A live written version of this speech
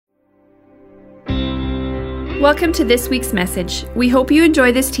Welcome to this week's message. We hope you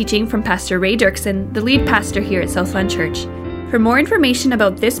enjoy this teaching from Pastor Ray Dirksen, the lead pastor here at Southland Church. For more information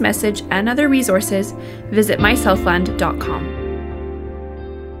about this message and other resources, visit mysouthland.com.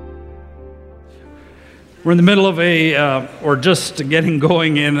 We're in the middle of or just getting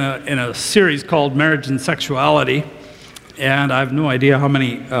going in a series called Marriage and Sexuality, and I have no idea how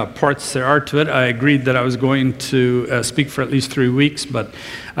many parts there are to it. I agreed that I was going to speak for at least 3 weeks, but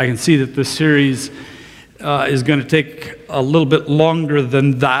I can see that this series is going to take a little bit longer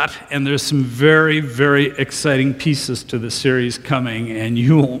than that, and there's some very, very exciting pieces to the series coming, and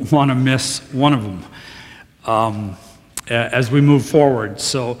you won't want to miss one of them as we move forward.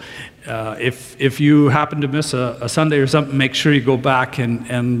 So if you happen to miss a Sunday or something, make sure you go back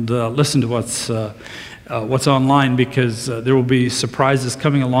and listen to what's online, because there will be surprises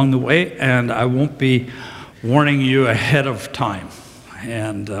coming along the way, and I won't be warning you ahead of time.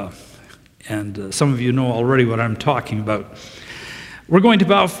 And some of you know already what I'm talking about. We're going to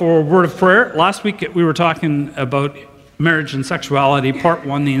bow for a word of prayer. Last week we were talking about marriage and sexuality, part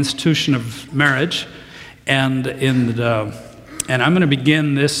 1, the institution of marriage. And I'm going to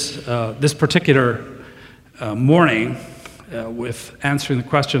begin this particular morning with answering the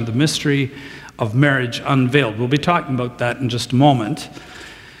question of the mystery of marriage unveiled. We'll be talking about that in just a moment.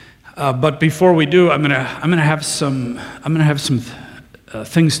 But before we do, I'm going to have some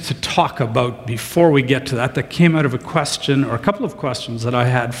things to talk about before we get to that came out of a question or a couple of questions that I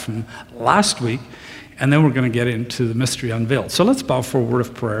had from last week, and then we're going to get into the mystery unveiled. So let's bow for a word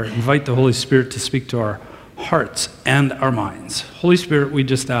of prayer, invite the Holy Spirit to speak to our hearts and our minds. Holy Spirit, we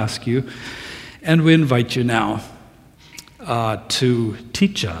just ask you, and we invite you now to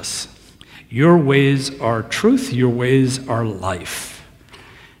teach us. Your ways are truth, your ways are life.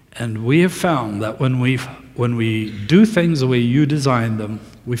 And we have found that when we do things the way you designed them,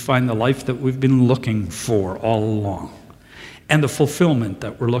 we find the life that we've been looking for all along, and the fulfillment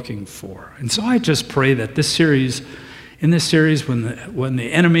that we're looking for. And so I just pray that in this series, when the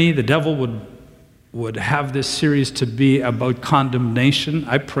enemy, the devil, would have this series to be about condemnation,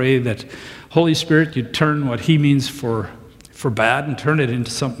 I pray that, Holy Spirit, you turn what he means for bad and turn it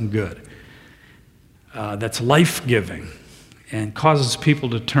into something good that's life-giving and causes people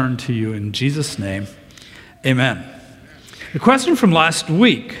to turn to you. In Jesus' name, amen. The question from last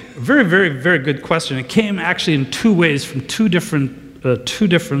week, a very, very, very good question. It came actually in 2 ways from two different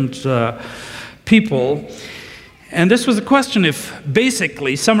people. And this was a question,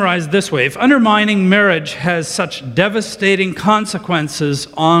 basically summarized this way: if undermining marriage has such devastating consequences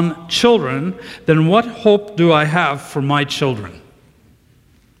on children, then what hope do I have for my children?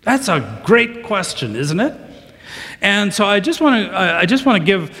 That's a great question, isn't it? And so I just want to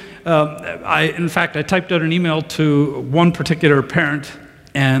give. In fact, I typed out an email to one particular parent,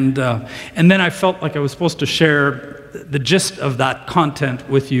 and then I felt like I was supposed to share the gist of that content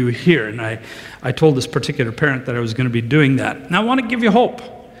with you here. And I told this particular parent that I was going to be doing that. And I want to give you hope.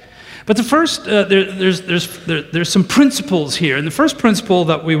 But the first, there's some principles here. And the first principle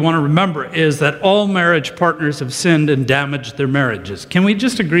that we want to remember is that all marriage partners have sinned and damaged their marriages. Can we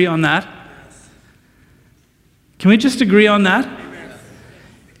just agree on that? Can we just agree on that?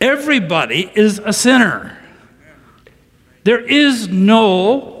 Everybody is a sinner. There is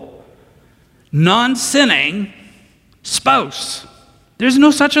no non-sinning spouse. There's no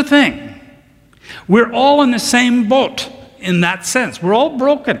such a thing. We're all in the same boat in that sense. We're all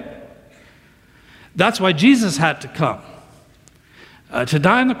broken. That's why Jesus had to come. To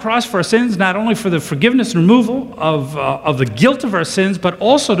die on the cross for our sins, not only for the forgiveness and removal of the guilt of our sins, but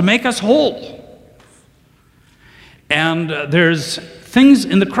also to make us whole. And there's things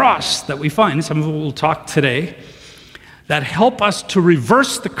in the cross that we find, some of them we'll talk today, that help us to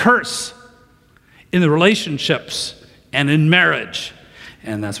reverse the curse in the relationships and in marriage.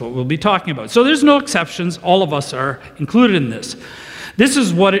 And that's what we'll be talking about. So there's no exceptions. All of us are included in this. This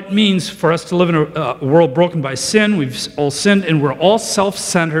is what it means for us to live in a world broken by sin. We've all sinned, and we're all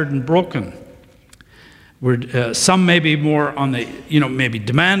self-centered and broken. Some may be more on the, maybe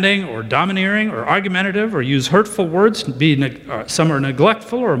demanding or domineering or argumentative or use hurtful words. Some are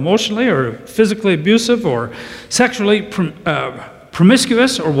neglectful or emotionally or physically abusive or sexually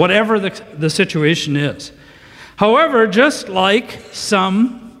promiscuous, or whatever the situation is. However, just like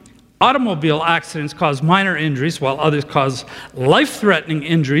some automobile accidents cause minor injuries while others cause life-threatening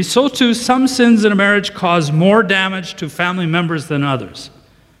injuries, so too some sins in a marriage cause more damage to family members than others.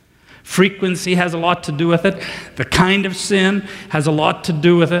 Frequency has a lot to do with it. The kind of sin has a lot to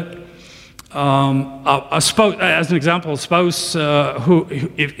do with it. A spouse, as an example, a spouse who,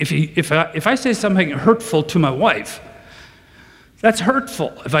 if I say something hurtful to my wife, That's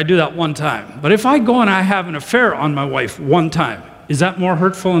hurtful if I do that one time. But if I go and I have an affair on my wife one time, is that more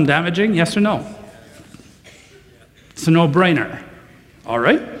hurtful and damaging? Yes or no? It's a no-brainer. All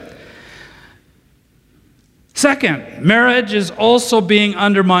right? Second, marriage is also being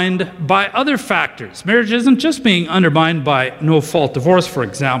undermined by other factors. Marriage isn't just being undermined by no-fault divorce, for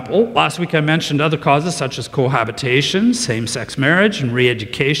example. Last week I mentioned other causes such as cohabitation, same-sex marriage, and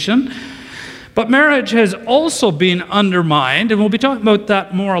re-education. But marriage has also been undermined, and we'll be talking about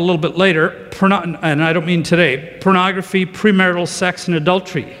that more a little bit later, and I don't mean today, pornography, premarital sex, and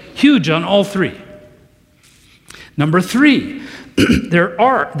adultery. Huge on all three. Number three,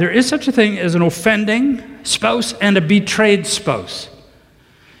 there is such a thing as an offending spouse and a betrayed spouse.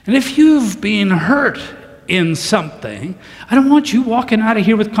 And if you've been hurt in something, I don't want you walking out of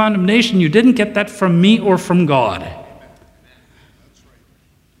here with condemnation. You didn't get that from me or from God.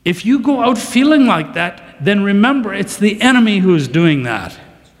 If you go out feeling like that, then remember it's the enemy who's doing that.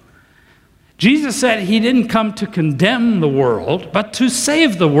 Jesus said he didn't come to condemn the world, but to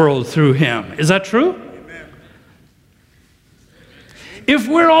save the world through him. Is that true? Amen. If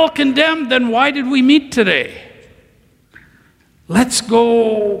we're all condemned, then why did we meet today? Let's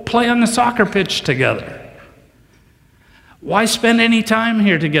go play on the soccer pitch together. Why spend any time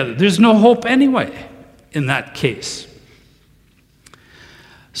here together? There's no hope anyway in that case.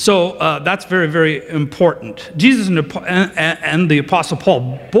 So that's very, very important. Jesus and the Apostle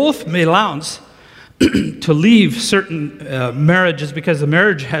Paul both made allowance to leave certain marriages because the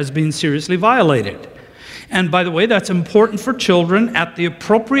marriage has been seriously violated. And by the way, that's important for children at the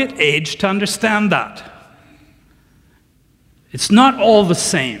appropriate age to understand that. It's not all the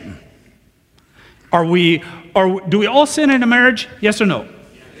same. Do we all sin in a marriage? Yes or no?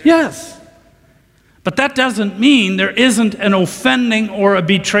 Yes. But that doesn't mean there isn't an offending or a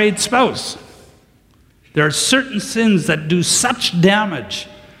betrayed spouse. There are certain sins that do such damage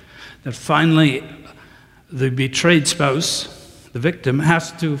that finally the betrayed spouse, the victim,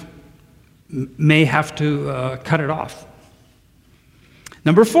 may have to cut it off.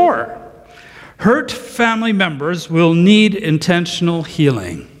 Number 4, hurt family members will need intentional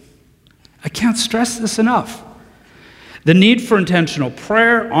healing. I can't stress this enough. The need for intentional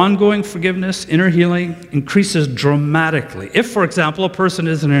prayer, ongoing forgiveness, inner healing increases dramatically. If, for example, a person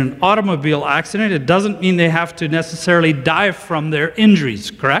is in an automobile accident, it doesn't mean they have to necessarily die from their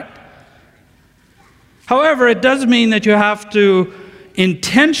injuries, correct? However, it does mean that you have to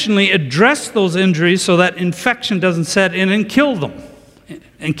intentionally address those injuries so that infection doesn't set in and kill them,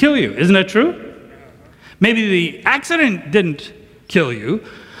 and kill you. Isn't that true? Maybe the accident didn't kill you,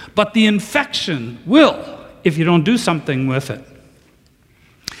 but the infection will, if you don't do something with it.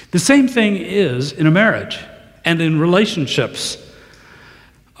 The same thing is in a marriage and in relationships.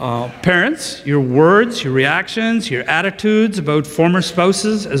 Parents, your words, your reactions, your attitudes about former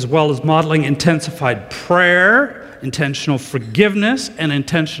spouses, as well as modeling intensified prayer, intentional forgiveness, and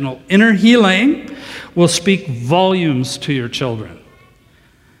intentional inner healing will speak volumes to your children.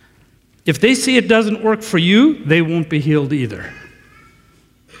 If they see it doesn't work for you, they won't be healed either.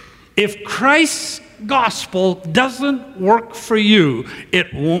 If Christ's gospel doesn't work for you,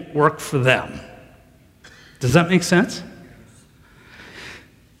 it won't work for them. Does that make sense?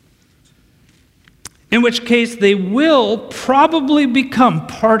 In which case, they will probably become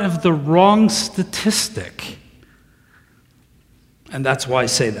part of the wrong statistic. And that's why I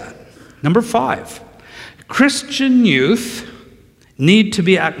say that. Number 5, Christian youth need to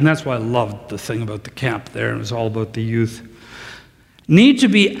be, and that's why I loved the thing about the camp there, it was all about the youth, need to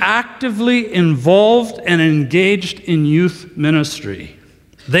be actively involved and engaged in youth ministry.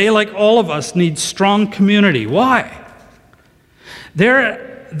 They, like all of us, need strong community. Why? They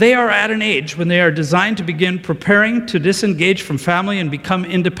are at an age when they are designed to begin preparing to disengage from family and become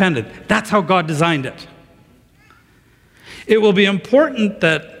independent. That's how God designed it. It will be important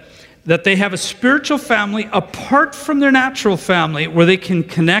that they have a spiritual family apart from their natural family where they can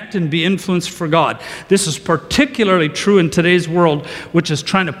connect and be influenced for God. This is particularly true in today's world, which is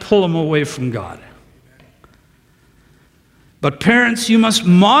trying to pull them away from God. But parents, you must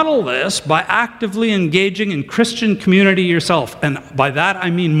model this by actively engaging in Christian community yourself. And by that, I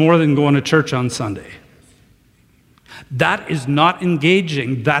mean more than going to church on Sunday. That is not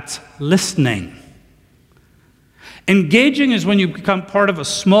engaging, that's listening. Engaging is when you become part of a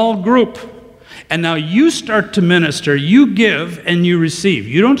small group, and now you start to minister, you give and you receive.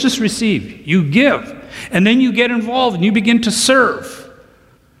 You don't just receive, you give. And then you get involved and you begin to serve.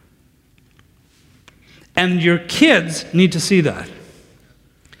 And your kids need to see that.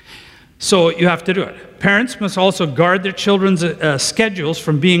 So you have to do it. Parents must also guard their children's schedules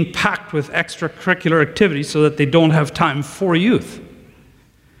from being packed with extracurricular activities so that they don't have time for youth.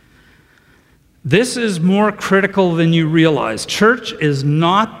 This is more critical than you realize. Church is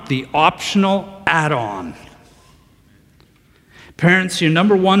not the optional add-on. Parents, your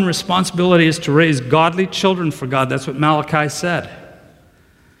number one responsibility is to raise godly children for God. That's what Malachi said.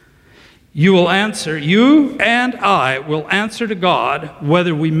 You and I will answer to God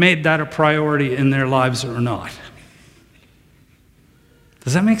whether we made that a priority in their lives or not.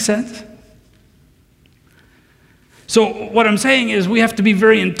 Does that make sense? So what I'm saying is we have to be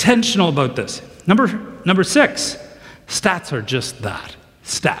very intentional about this. Number 6, stats are just that,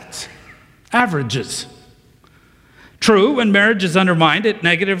 stats, averages. True, when marriage is undermined, it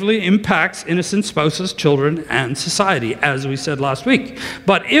negatively impacts innocent spouses, children, and society, as we said last week.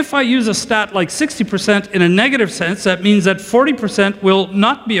 But if I use a stat like 60% in a negative sense, that means that 40% will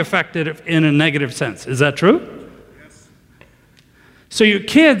not be affected in a negative sense. Is that true? Yes. So your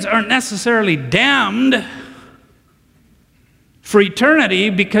kids aren't necessarily damned for eternity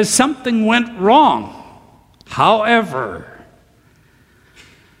because something went wrong. However,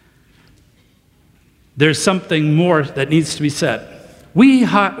 there's something more that needs to be said. We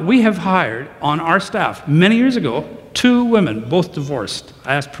have hired on our staff many years ago 2 women, both divorced.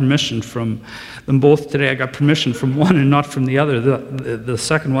 I asked permission from them both today. I got permission from one and not from the other. The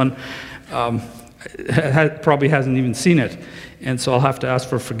second one probably hasn't even seen it, and so I'll have to ask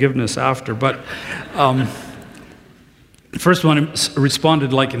for forgiveness after. But the first one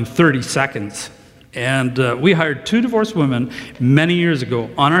responded like in 30 seconds. And we hired 2 divorced women many years ago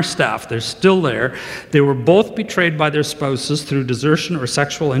on our staff. They're still there. They were both betrayed by their spouses through desertion or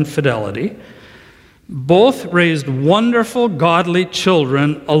sexual infidelity. Both raised wonderful, godly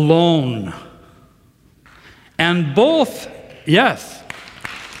children alone. And both, yes,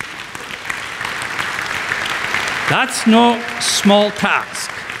 that's no small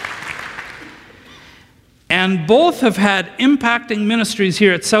task. And both have had impacting ministries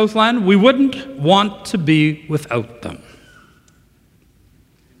here at Southland. We wouldn't want to be without them.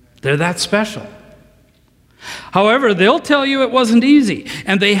 They're that special. However, they'll tell you it wasn't easy,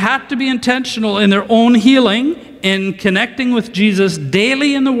 and they had to be intentional in their own healing, in connecting with Jesus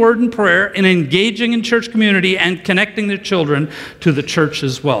daily in the Word and prayer, in engaging in church community, and connecting their children to the church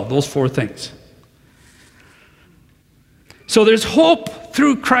as well. Those 4 things. So there's hope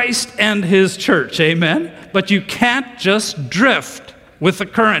through Christ and His church, amen? But you can't just drift with the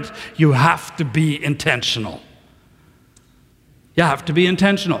current. You have to be intentional. You have to be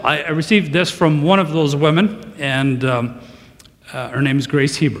intentional. I received this from one of those women, and her name is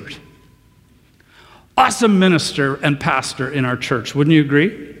Grace Hebert. Awesome minister and pastor in our church, wouldn't you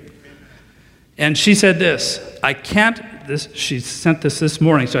agree? And she said this, she sent this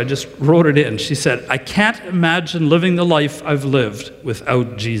morning, so I just wrote it in. She said, I can't imagine living the life I've lived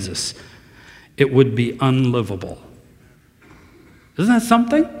without Jesus. It would be unlivable. Isn't that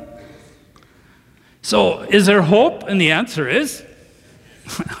something? So, is there hope? And the answer is,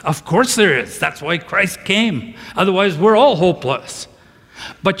 of course there is. That's why Christ came. Otherwise, we're all hopeless.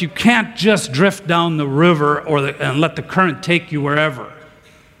 But you can't just drift down the river and let the current take you wherever.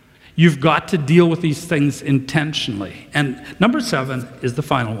 You've got to deal with these things intentionally. And number 7 is the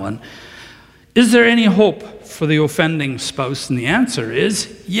final one. Is there any hope for the offending spouse? And the answer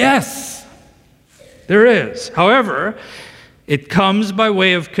is yes, there is. However, it comes by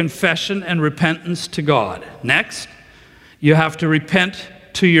way of confession and repentance to God. Next, you have to repent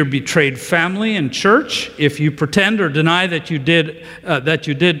to your betrayed family and church. If you pretend or deny that you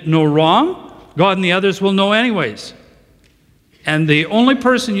did no wrong, God and the others will know anyways. And the only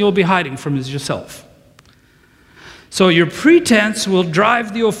person you'll be hiding from is yourself. So your pretense will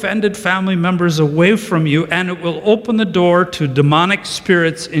drive the offended family members away from you, and it will open the door to demonic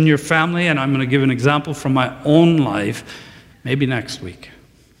spirits in your family. And I'm going to give an example from my own life, maybe next week,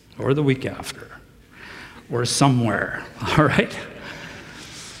 or the week after, or somewhere, all right?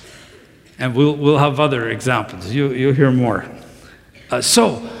 And we'll have other examples. You'll hear more.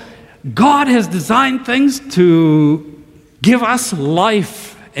 So God has designed things to give us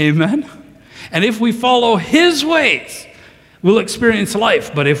life, amen? And if we follow His ways, we'll experience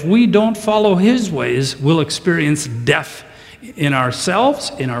life. But if we don't follow His ways, we'll experience death in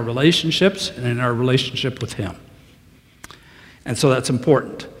ourselves, in our relationships, and in our relationship with Him. And so that's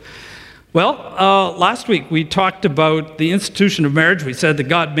important. Well, last week we talked about the institution of marriage. We said that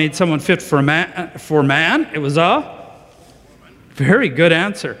God made someone fit for man. It was a very good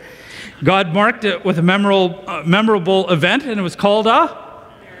answer. God marked it with a memorable event, and it was called a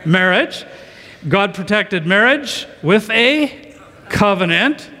marriage. God protected marriage with a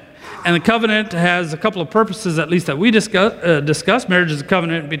covenant. And the covenant has a couple of purposes, at least that we discussed. Marriage is a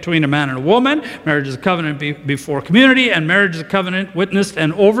covenant between a man and a woman. Marriage is a covenant before community. And marriage is a covenant witnessed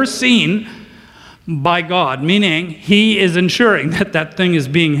and overseen by God, meaning he is ensuring that that thing is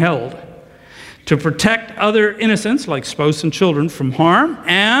being held to protect other innocents, like spouse and children, from harm,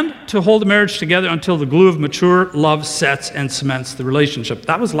 and to hold the marriage together until the glue of mature love sets and cements the relationship.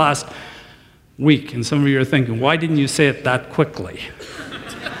 That was last week, and some of you are thinking, why didn't you say it that quickly?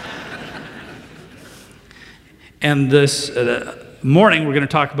 And this morning we're going to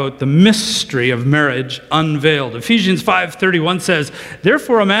talk about the mystery of marriage unveiled. Ephesians 5:31 says,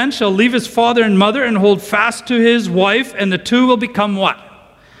 "Therefore a man shall leave his father and mother and hold fast to his wife, and the two will become" what?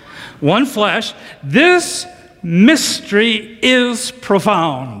 One flesh. This mystery is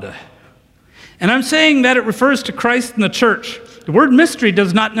profound. And I'm saying that it refers to Christ and the church. The word mystery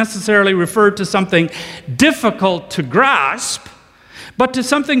does not necessarily refer to something difficult to grasp, but to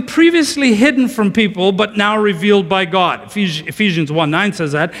something previously hidden from people, but now revealed by God. Ephesians 1:9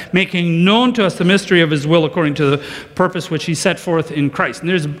 says that, making known to us the mystery of his will according to the purpose which he set forth in Christ. And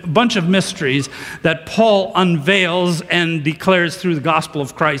there's a bunch of mysteries that Paul unveils and declares through the gospel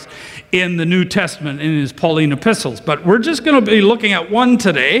of Christ in the New Testament, in his Pauline epistles. But we're just going to be looking at one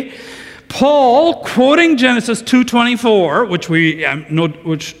today. Paul, quoting Genesis 2:24, which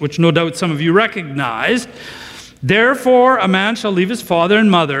no doubt some of you recognize, "Therefore a man shall leave his father and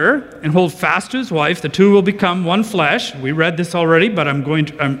mother and hold fast to his wife, the two will become one flesh." We read this already, but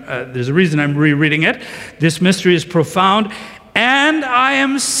there's a reason I'm rereading it. "This mystery is profound, and I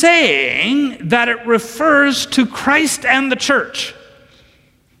am saying that it refers to Christ and the church."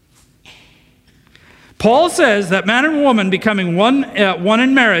 Paul says that man and woman becoming one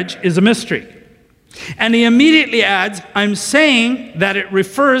in marriage is a mystery. And he immediately adds, "I'm saying that it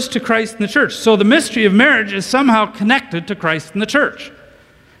refers to Christ and the church." So the mystery of marriage is somehow connected to Christ and the church.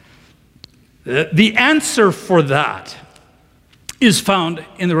 The answer for that is found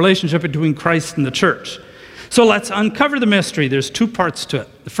in the relationship between Christ and the church. So let's uncover the mystery. There's two parts to it.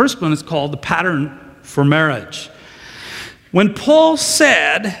 The first one is called the pattern for marriage. When Paul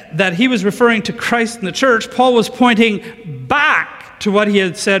said that he was referring to Christ and the church, Paul was pointing back to what he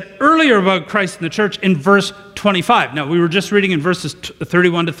had said earlier about Christ and the church in verse 25. Now, we were just reading in verses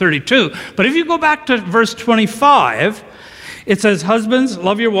 31 to 32, but if you go back to verse 25, it says, "Husbands,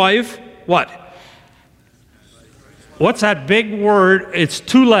 love your wife." What? What's that big word? It's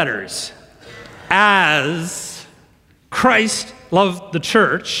two letters. "As Christ loved the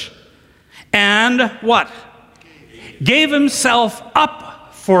church," and what? "Gave himself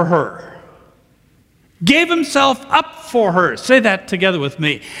up for her." Gave himself up for her. Say that together with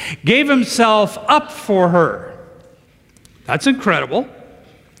me. Gave himself up for her. That's incredible.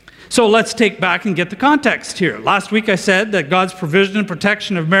 So let's take back and get the context here. Last week I said that God's provision and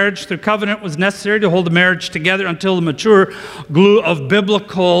protection of marriage through covenant was necessary to hold the marriage together until the mature glue of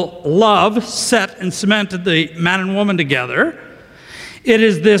biblical love set and cemented the man and woman together. It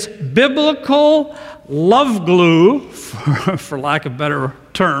is this biblical love glue, for lack of a better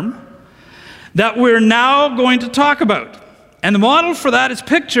term, that we're now going to talk about. And the model for that is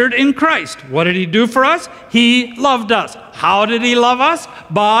pictured in Christ. What did he do for us? He loved us. How did he love us?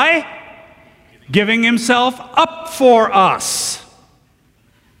 By giving himself up for us.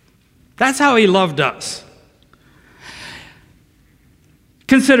 That's how he loved us.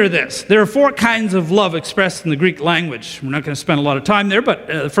 Consider this. There are four kinds of love expressed in the Greek language. We're not going to spend a lot of time there, but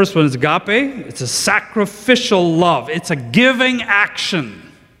the first one is agape. It's a sacrificial love. It's a giving action.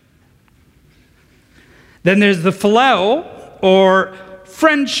 Then there's the phileo, or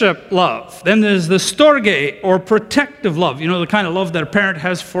friendship love. Then there's the storge, or protective love. You know, the kind of love that a parent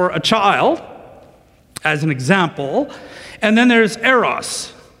has for a child, as an example. And then there's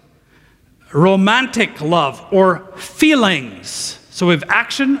eros, romantic love, or feelings. So we have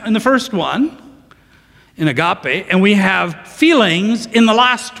action in the first one, in agape, and we have feelings in the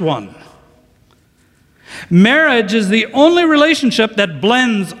last one. Marriage is the only relationship that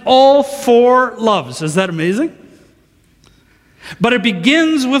blends all four loves. Is that amazing? But it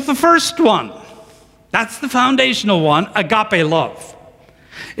begins with the first one. That's the foundational one, agape love.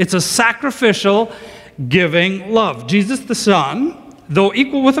 It's a sacrificial, giving love. Jesus the Son, though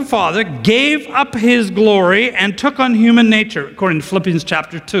equal with the Father, gave up his glory and took on human nature, according to Philippians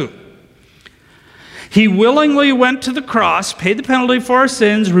chapter 2. He willingly went to the cross, paid the penalty for our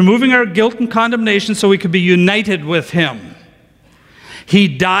sins, removing our guilt and condemnation so we could be united with him. He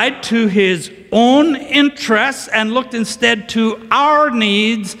died to his own interests and looked instead to our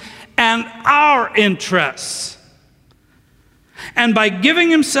needs and our interests. And by giving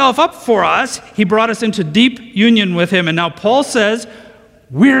himself up for us, he brought us into deep union with him. And now Paul says,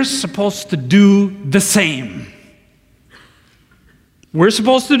 we're supposed to do the same. We're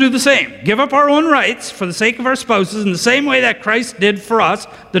supposed to do the same. Give up our own rights for the sake of our spouses in the same way that Christ did for us,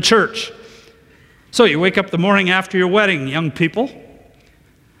 the church. So you wake up the morning after your wedding, young people,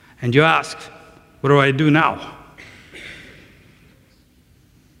 and you ask, what do I do now?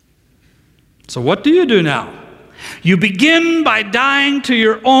 So what do you do now? You begin by dying to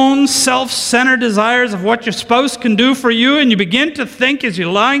your own self-centered desires of what your spouse can do for you, and you begin to think as you're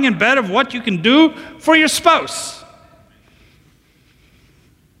lying in bed of what you can do for your spouse.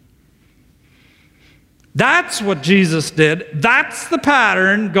 That's what Jesus did. That's the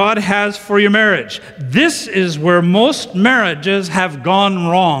pattern God has for your marriage. This is where most marriages have gone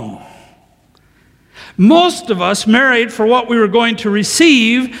wrong. Most of us married for what we were going to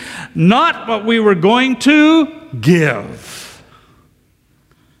receive, not what we were going to give.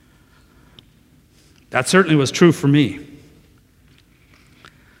 That certainly was true for me.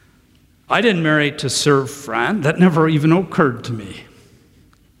 I didn't marry to serve Fran. That never even occurred to me.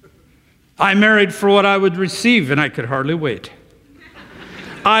 I married for what I would receive, and I could hardly wait.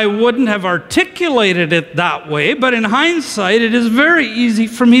 I wouldn't have articulated it that way, but in hindsight, it is very easy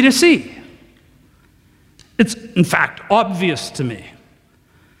for me to see. It's, in fact, obvious to me.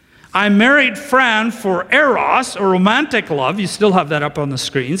 I married Fran for eros, or romantic love, you still have that up on the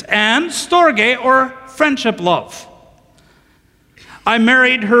screens, and storge, or friendship love. I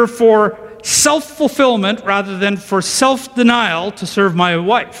married her for self-fulfillment rather than for self-denial to serve my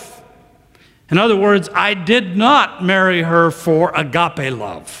wife. In other words, I did not marry her for agape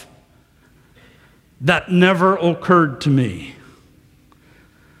love. That never occurred to me.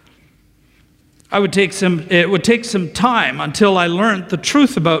 It would take some time until I learned the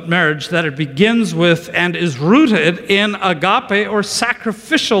truth about marriage, that it begins with and is rooted in agape or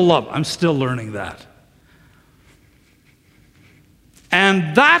sacrificial love. I'm still learning that.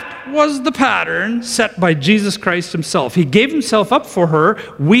 And that was the pattern set by Jesus Christ himself. He gave himself up for her.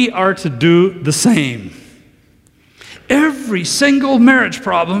 We are to do the same. Every single marriage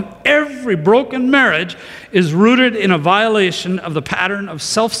problem, every broken marriage is rooted in a violation of the pattern of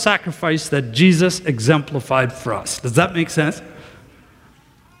self-sacrifice that Jesus exemplified for us. Does that make sense?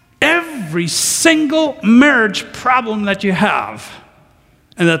 Every single marriage problem that you have,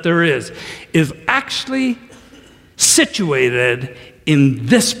 and that there is actually situated in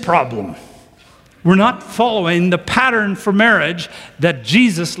this problem. We're not following the pattern for marriage that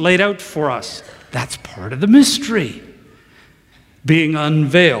Jesus laid out for us. That's part of the mystery being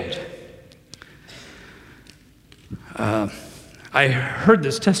unveiled. I heard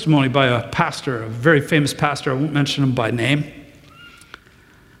this testimony by a pastor, a very famous pastor. I won't mention him by name.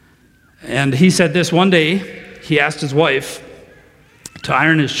 And he said this one day, he asked his wife to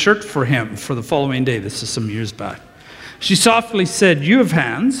iron his shirt for him for the following day. This is some years back. She softly said, "You have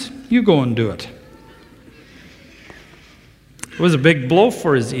hands, you go and do it." It was a big blow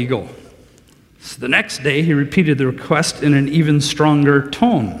for his ego. So the next day, he repeated the request in an even stronger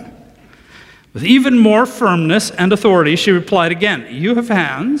tone. With even more firmness and authority, she replied again, "You have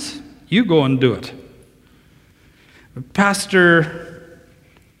hands, you go and do it." Pastor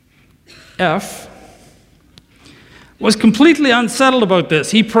F. was completely unsettled about this.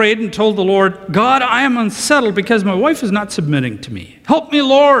 He prayed and told the Lord, "God, I am unsettled because my wife is not submitting to me. Help me,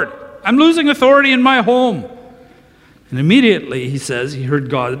 Lord. I'm losing authority in my home." And immediately, he says, he heard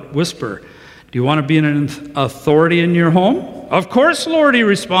God whisper, "Do you want to be an authority in your home?" "Of course, Lord," he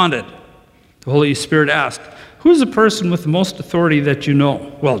responded. The Holy Spirit asked, "Who is the person with the most authority that you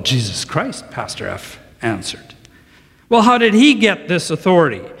know?" "Well, Jesus Christ," Pastor F. answered. "Well, how did he get this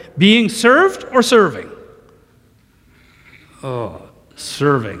authority? Being served or serving?" "Oh,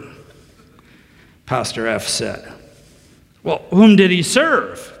 serving," Pastor F. said. "Well, whom did he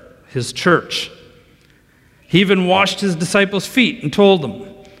serve?" "His church. He even washed his disciples' feet and told them,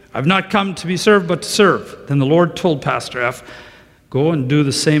 'I've not come to be served, but to serve.' Then the Lord told Pastor F., 'Go and do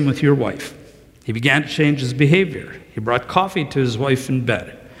the same with your wife.' He began to change his behavior. He brought coffee to his wife in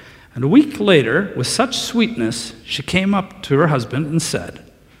bed. And a week later, with such sweetness, she came up to her husband and said,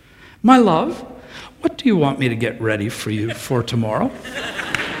 'My love, what do you want me to get ready for you for tomorrow?'"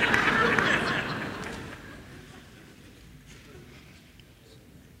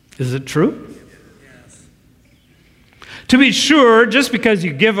 Is it true? Yes. To be sure, just because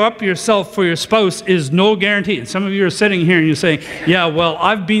you give up yourself for your spouse is no guarantee. And some of you are sitting here and you're saying, "Yeah, well,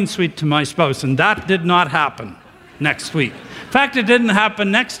 I've been sweet to my spouse, and that did not happen next week. In fact, it didn't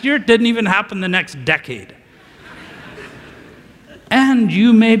happen next year. It didn't even happen the next decade." And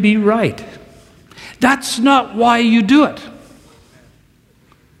you may be right. That's not why you do it.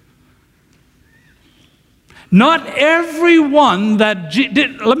 Not everyone that...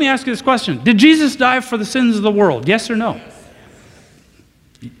 let me ask you this question. Did Jesus die for the sins of the world? Yes or no?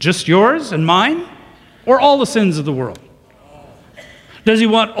 Just yours and mine? Or all the sins of the world? Does he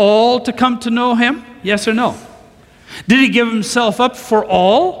want all to come to know him? Yes or no? Did he give himself up for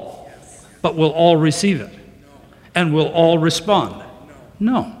all? But will all receive it? And will all respond?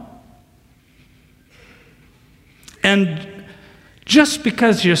 No. And just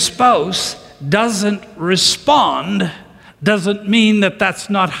because your spouse doesn't respond doesn't mean that that's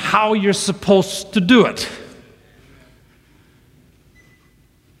not how you're supposed to do it.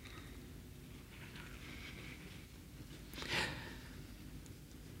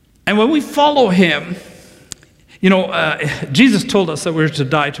 And when we follow him, Jesus told us that we're to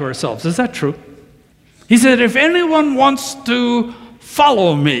die to ourselves. Is that true? He said, if anyone wants to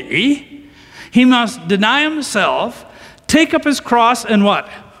follow me, he must deny himself, take up his cross, and what?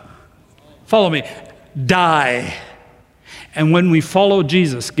 Follow me. Die. And when we follow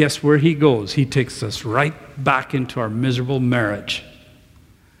Jesus, guess where he goes? He takes us right back into our miserable marriage.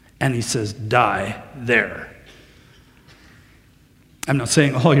 And he says, die there. I'm not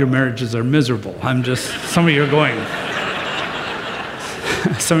saying all your marriages are miserable. Some of you are going,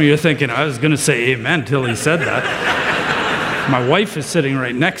 some of you are thinking, I was going to say amen till he said that. My wife is sitting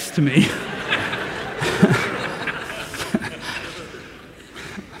right next to me.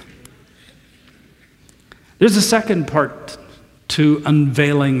 There's a second part to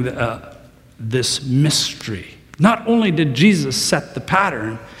unveiling this mystery. Not only did Jesus set the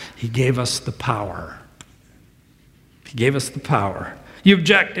pattern, he gave us the power. He gave us the power. You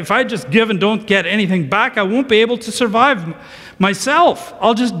object, if I just give and don't get anything back, I won't be able to survive myself.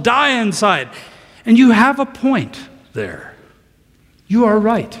 I'll just die inside. And you have a point there. You are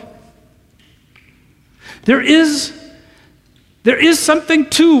right. There is something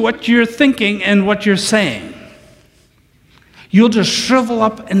to what you're thinking and what you're saying. You'll just shrivel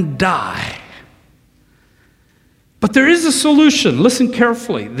up and die. But there is a solution. Listen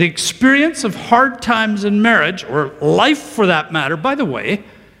carefully. The experience of hard times in marriage, or life for that matter, by the way,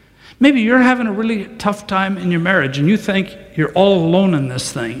 maybe you're having a really tough time in your marriage and you think you're all alone in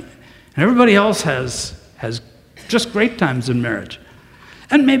this thing, and everybody else has just great times in marriage.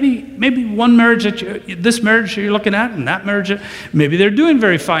 And maybe one marriage this marriage you're looking at and that marriage, maybe they're doing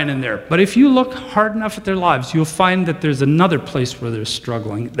very fine in there. But if you look hard enough at their lives, you'll find that there's another place where they're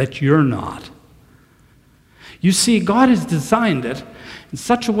struggling that you're not. You see, God has designed it in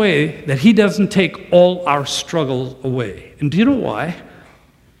such a way that he doesn't take all our struggles away. And do you know why?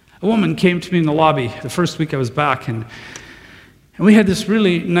 A woman came to me in the lobby the first week I was back, and we had this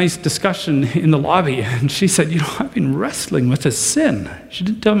really nice discussion in the lobby, and she said, I've been wrestling with a sin. She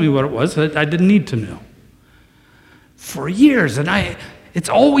didn't tell me what it was. I didn't need to know. For years, and it's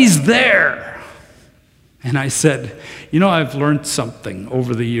always there. And I said, I've learned something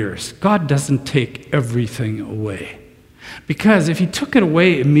over the years. God doesn't take everything away. Because if he took it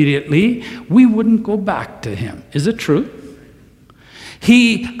away immediately, we wouldn't go back to him. Is it true?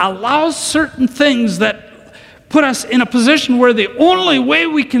 He allows certain things that put us in a position where the only way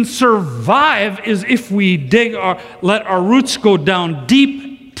we can survive is if we let our roots go down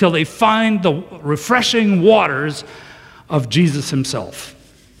deep till they find the refreshing waters of Jesus himself.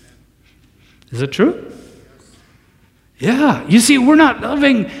 Is it true? Yeah. You see, we're not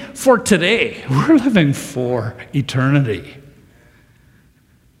living for today. We're living for eternity.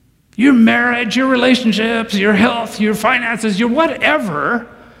 Your marriage, your relationships, your health, your finances, your whatever,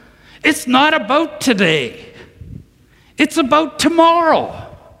 it's not about today. It's about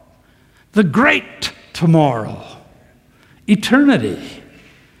tomorrow. The great tomorrow. Eternity.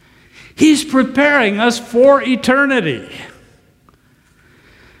 He's preparing us for eternity.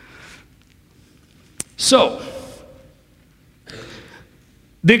 So,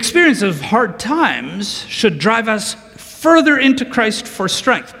 the experience of hard times should drive us further into Christ for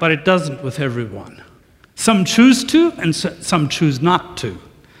strength, but it doesn't with everyone. Some choose to, and some choose not to.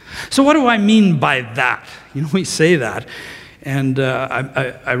 So what do I mean by that? We say that, and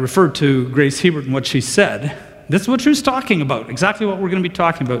I referred to Grace Hebert and what she said. This is what she was talking about, exactly what we're going to be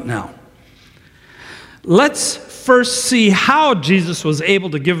talking about now. Let's first see how Jesus was able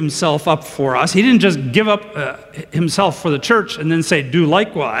to give himself up for us. He didn't just give up himself for the church and then say, do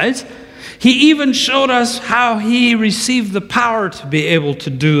likewise. He even showed us how he received the power to be able to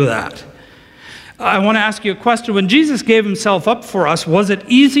do that. I want to ask you a question. When Jesus gave himself up for us, was it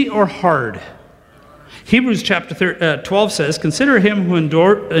easy or hard? Hebrews chapter 12 says, consider him who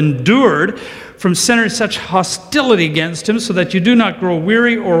endured from sinners such hostility against him, so that you do not grow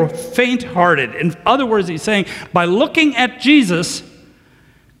weary or faint-hearted. In other words, he's saying, by looking at Jesus,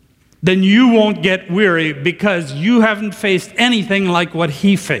 then you won't get weary because you haven't faced anything like what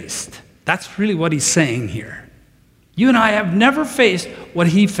he faced. That's really what he's saying here. You and I have never faced what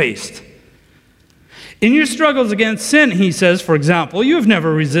he faced. In your struggles against sin, he says, for example, you have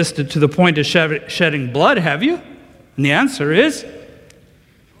never resisted to the point of shedding blood, have you? And the answer is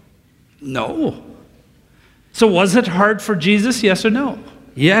no. So was it hard for Jesus, yes or no?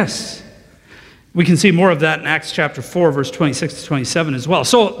 Yes. We can see more of that in Acts chapter 4, verse 26 to 27 as well.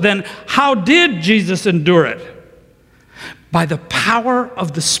 So then, how did Jesus endure it? By the power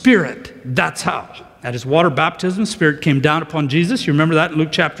of the Spirit. That's how. That is water baptism. Spirit came down upon Jesus. You remember that in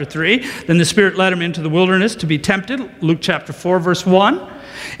Luke chapter 3. Then the Spirit led him into the wilderness to be tempted. Luke chapter 4, verse 1.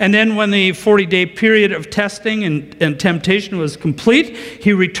 And then when the 40-day period of testing and temptation was complete,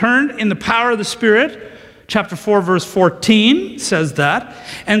 he returned in the power of the Spirit. Chapter 4, verse 14 says that.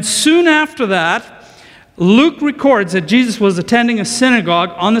 And soon after that, Luke records that Jesus was attending a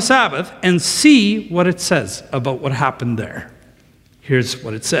synagogue on the Sabbath, and see what it says about what happened there. Here's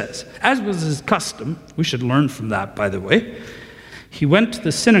what it says. As was his custom, we should learn from that, by the way. He went to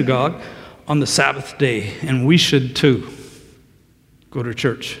the synagogue on the Sabbath day, and we should too go to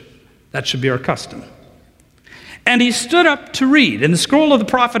church. That should be our custom. And he stood up to read, and the scroll of the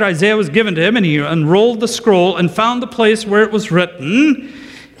prophet Isaiah was given to him, and he unrolled the scroll and found the place where it was written,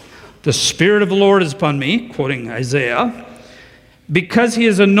 "The Spirit of the Lord is upon me," quoting Isaiah, "because he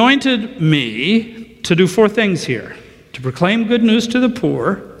has anointed me to do 4 things here. To proclaim good news to the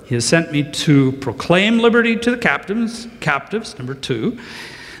poor. He has sent me to proclaim liberty to the captives, number 2.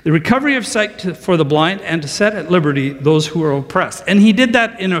 The recovery of sight for the blind, and to set at liberty those who are oppressed." And he did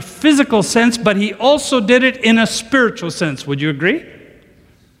that in a physical sense, but he also did it in a spiritual sense. Would you agree?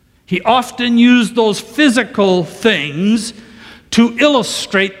 He often used those physical things to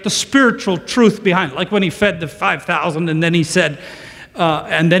illustrate the spiritual truth behind it. Like when he fed the 5,000, and then he said,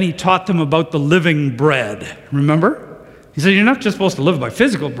 and then he taught them about the living bread. Remember? He said, you're not just supposed to live by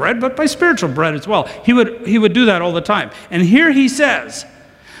physical bread, but by spiritual bread as well. He would do that all the time. And here he says,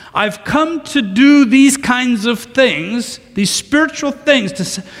 I've come to do these kinds of things, these spiritual things,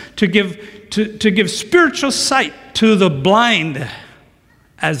 to give spiritual sight to the blind,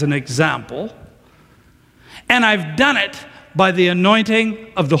 as an example. And I've done it by the anointing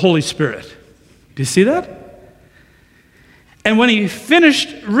of the Holy Spirit. Do you see that? And when he finished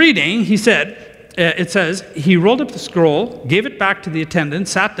reading, he said, it says, he rolled up the scroll, gave it back to the attendant,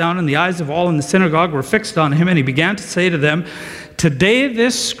 sat down, and the eyes of all in the synagogue were fixed on him, and he began to say to them, today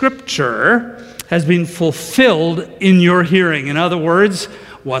this scripture has been fulfilled in your hearing. In other words,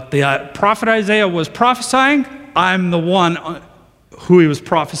 what the prophet Isaiah was prophesying, I'm the one who he was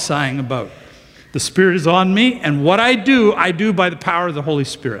prophesying about. The Spirit is on me, and what I do by the power of the Holy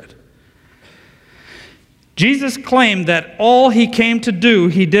Spirit. Jesus claimed that all he came to do,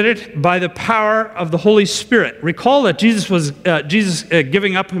 he did it by the power of the Holy Spirit. Recall that Jesus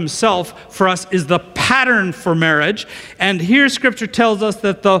giving up himself for us is the pattern for marriage. And here Scripture tells us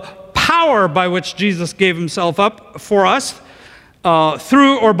that the power by which Jesus gave himself up for us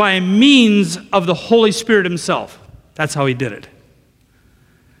through or by means of the Holy Spirit himself. That's how he did it.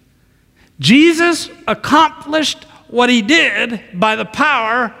 Jesus accomplished what he did by the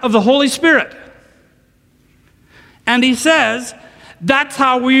power of the Holy Spirit. And he says, that's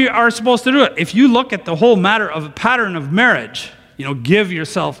how we are supposed to do it. If you look at the whole matter of a pattern of marriage, give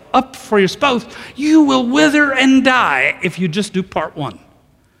yourself up for your spouse, you will wither and die if you just do part 1.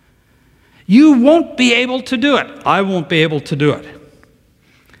 You won't be able to do it. I won't be able to do it.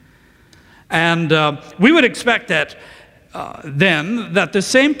 And we would expect that then that the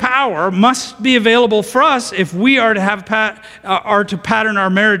same power must be available for us if we are to have to pattern our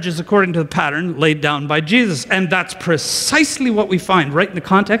marriages according to the pattern laid down by Jesus. And that's precisely what we find right in the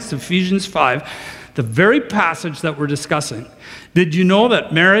context of Ephesians 5, the very passage that we're discussing. Did you know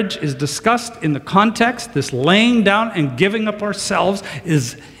that marriage is discussed in the context, this laying down and giving up ourselves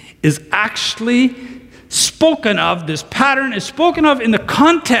is actually spoken of, this pattern is spoken of in the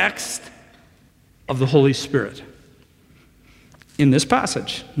context of the Holy Spirit. In this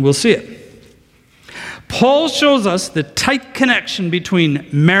passage, we'll see it. Paul shows us the tight connection between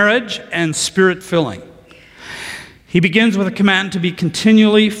marriage and spirit filling. He begins with a command to be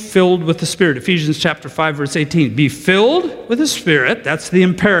continually filled with the Spirit. Ephesians chapter 5, verse 18. Be filled with the Spirit, that's the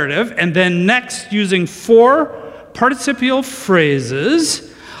imperative. And then next, using 4 participial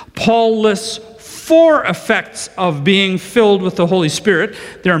phrases, Paul lists 4 effects of being filled with the Holy Spirit.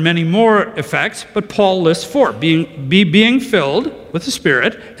 There are many more effects, but Paul lists 4. Being filled with the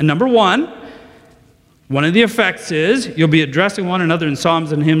Spirit. And number 1, One of the effects is you'll be addressing one another in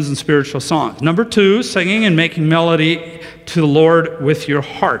psalms and hymns and spiritual songs. Number 2, singing and making melody to the Lord with your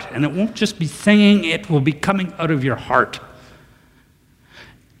heart. And it won't just be singing, it will be coming out of your heart.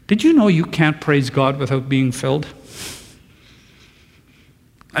 Did you know you can't praise God without being filled?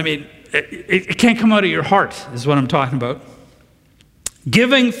 I mean, it can't come out of your heart, is what I'm talking about.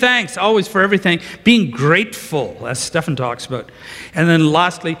 Giving thanks always for everything, being grateful, as Stephen talks about. And then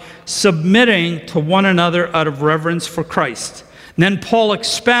lastly, submitting to one another out of reverence for Christ. And then Paul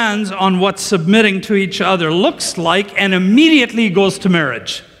expands on what submitting to each other looks like and immediately goes to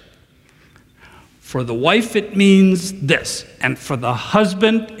marriage. For the wife, it means this. And for the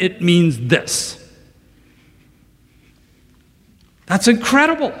husband, it means this. That's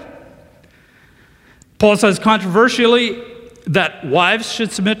incredible. Paul says controversially that wives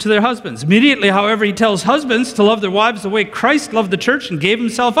should submit to their husbands. Immediately, however, he tells husbands to love their wives the way Christ loved the church and gave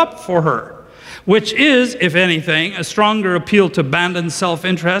himself up for her, which is, if anything, a stronger appeal to abandon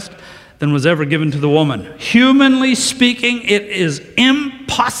self-interest than was ever given to the woman. Humanly speaking, it is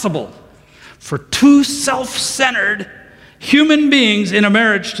impossible for two self-centered human beings in a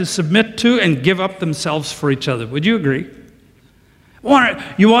marriage to submit to and give up themselves for each other. Would you agree?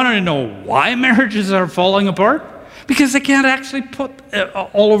 You want to know why marriages are falling apart? Because they can't actually put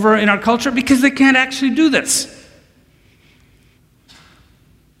all over in our culture, because they can't actually do this.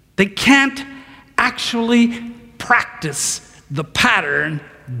 They can't actually practice the pattern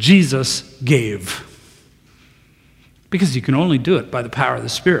Jesus gave. Because you can only do it by the power of the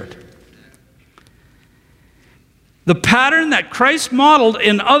Spirit. The pattern that Christ modeled,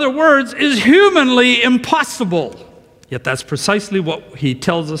 in other words, is humanly impossible. Yet that's precisely what he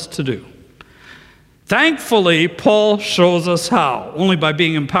tells us to do. Thankfully, Paul shows us how. Only by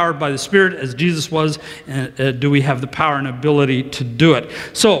being empowered by the Spirit, as Jesus was, do we have the power and ability to do it.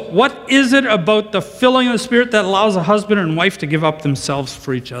 So, what is it about the filling of the Spirit that allows a husband and wife to give up themselves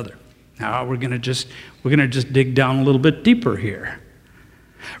for each other? Now, we're going to just dig down a little bit deeper here.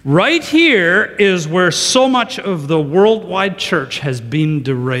 Right here is where so much of the worldwide church has been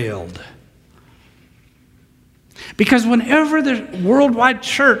derailed. Because whenever the worldwide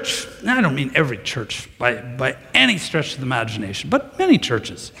church, and I don't mean every church by any stretch of the imagination, but many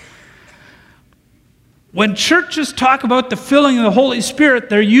churches, when churches talk about the filling of the Holy Spirit,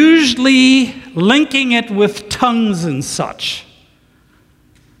 they're usually linking it with tongues and such.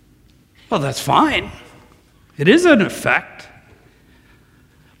 Well, that's fine. It is an effect.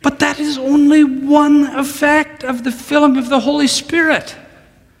 But that is only one effect of the filling of the Holy Spirit.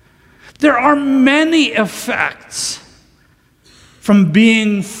 There are many effects from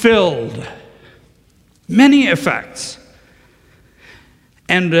being filled. Many effects.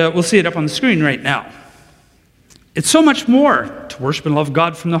 And we'll see it up on the screen right now. It's so much more to worship and love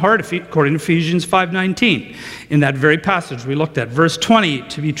God from the heart, according to Ephesians 5:19. In that very passage we looked at. Verse 20,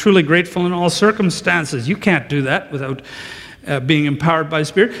 to be truly grateful in all circumstances. You can't do that without being empowered by the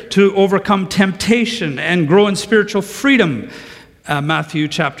Spirit. To overcome temptation and grow in spiritual freedom. Matthew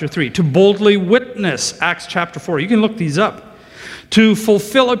chapter 3. To boldly witness, Acts chapter 4. You can look these up. To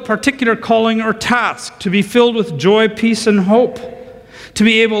fulfill a particular calling or task. To be filled with joy, peace, and hope. To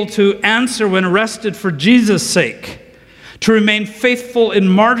be able to answer when arrested for Jesus' sake. To remain faithful in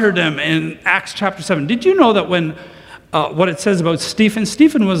martyrdom in Acts chapter 7. Did you know that when what it says about Stephen?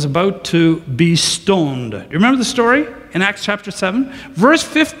 Stephen was about to be stoned. Do you remember the story in Acts chapter 7? Verse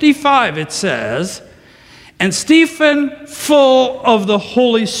 55 it says, and Stephen, full of the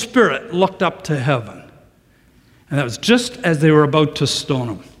Holy Spirit, looked up to heaven. And that was just as they were about to stone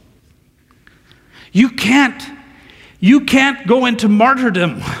him. You can't go into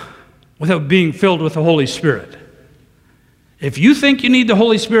martyrdom without being filled with the Holy Spirit. If you think you need the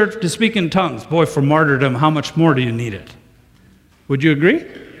Holy Spirit to speak in tongues, boy, for martyrdom, how much more do you need it? Would you agree?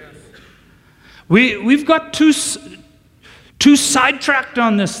 Yes. We've got too sidetracked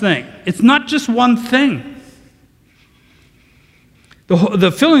on this thing. It's not just one thing.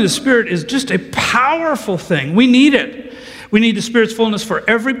 The filling of the Spirit is just a powerful thing. We need it. We need the Spirit's fullness for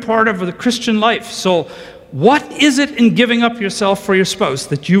every part of the Christian life. So what is it in giving up yourself for your spouse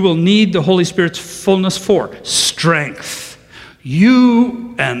that you will need the Holy Spirit's fullness for? Strength.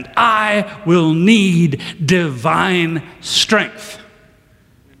 You and I will need divine strength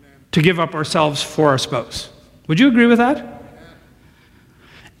to give up ourselves for our spouse. Would you agree with that?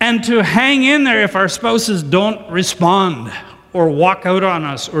 And to hang in there if our spouses don't respond or walk out on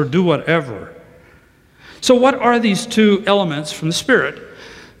us or do whatever. So what are these two elements from the Spirit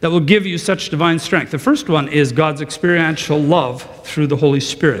that will give you such divine strength? The first one is God's experiential love through the Holy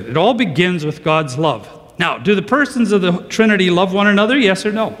Spirit. It all begins with God's love. Now, do the persons of the Trinity love one another? Yes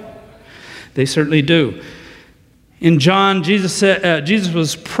or no? They certainly do. In John, Jesus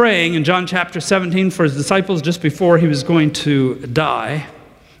was praying in John chapter 17 for his disciples just before he was going to die.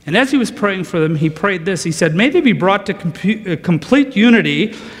 And as he was praying for them, he prayed this. He said, "May they be brought to complete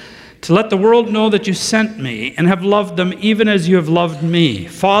unity, to let the world know that you sent me and have loved them even as you have loved me.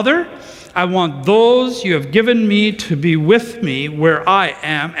 Father, I want those you have given me to be with me where I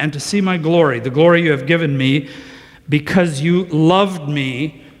am and to see my glory, the glory you have given me because you loved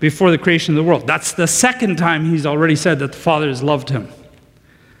me before the creation of the world." That's the second time he's already said that the Father has loved him.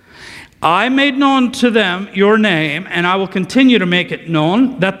 "I made known to them your name, and I will continue to make it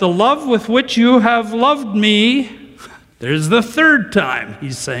known, that the love with which you have loved me," there's the third time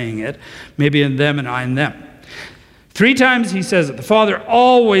he's saying it, maybe in them and I in them. 3 times he says it. The Father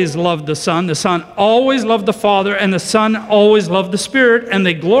always loved the Son always loved the Father, and the Son always loved the Spirit, and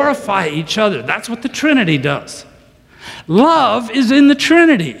they glorify each other. That's what the Trinity does. Love is in the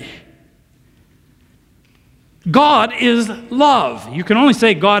Trinity. God is love. You can only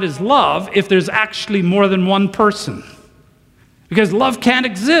say God is love if there's actually more than one person. Because love can't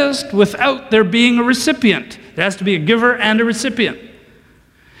exist without there being a recipient. There has to be a giver and a recipient.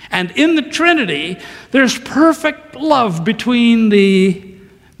 And in the Trinity, there's perfect love between the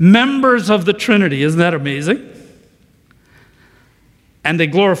members of the Trinity. Isn't that amazing? And they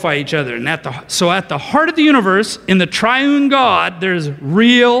glorify each other. And so at the heart of the universe, in the triune God, there's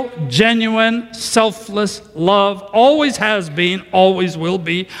real, genuine, selfless love. Always has been, always will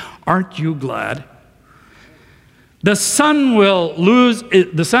be. Aren't you glad? The sun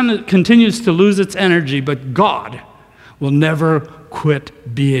continues to lose its energy, but God will never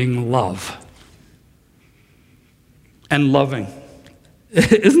quit being love and loving.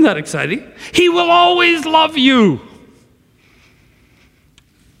 Isn't that exciting? He will always love you.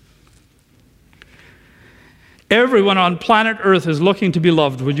 Everyone on planet Earth is looking to be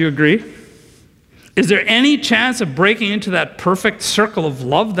loved. Would you agree? Is there any chance of breaking into that perfect circle of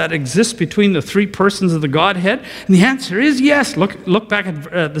love that exists between the 3 persons of the Godhead? And the answer is yes. Look back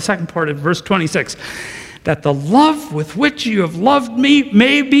at the second part of verse 26. "That the love with which you have loved me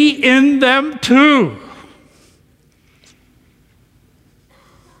may be in them too."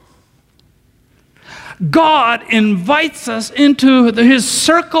 God invites us into his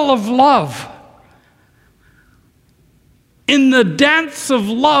circle of love. In the dance of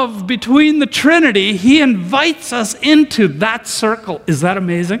love between the Trinity, he invites us into that circle. Is that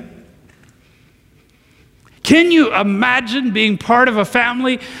amazing? Can you imagine being part of a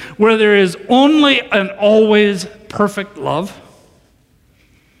family where there is only and always perfect love?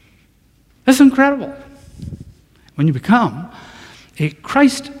 That's incredible. When you become a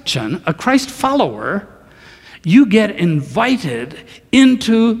Christian, a Christ follower, you get invited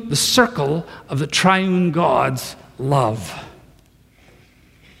into the circle of the triune God's love.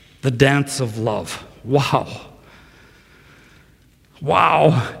 The dance of love. Wow.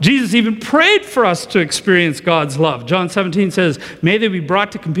 Wow. Jesus even prayed for us to experience God's love. John 17 says, "May they be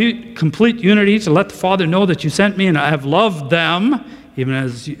brought to complete unity, to let the Father know that you sent me and I have loved them, even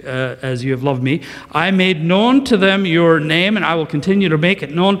as you have loved me. I made known to them your name, and I will continue to make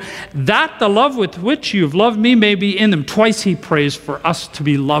it known, that the love with which you have loved me may be in them." Twice he prays for us to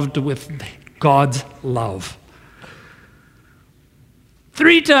be loved with God's love.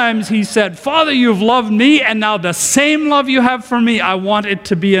 3 times he said, "Father, you've loved me, and now the same love you have for me, I want it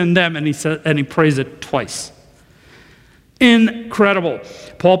to be in them." And he prays it twice. Incredible.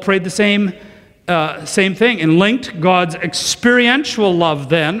 Paul prayed the same thing and linked God's experiential love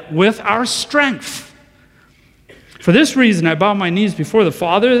then with our strength. "For this reason I bow my knees before the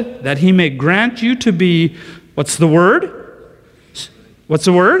Father, that he may grant you to be," what's the word? What's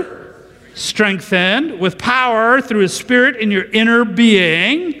the word? "Strengthened with power through his Spirit in your inner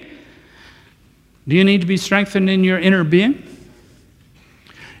being." Do you need to be strengthened in your inner being?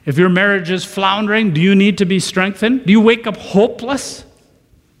 If your marriage is floundering, do you need to be strengthened? Do you wake up hopeless?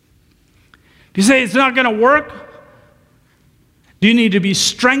 Do you say it's not going to work? Do you need to be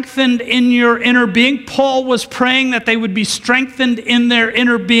strengthened in your inner being? Paul was praying that they would be strengthened in their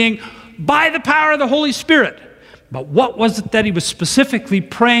inner being by the power of the Holy Spirit. But what was it that he was specifically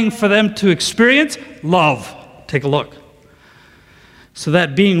praying for them to experience? Love. Take a look. So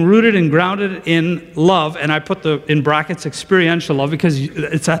that being rooted and grounded in love, and I put in brackets experiential love, because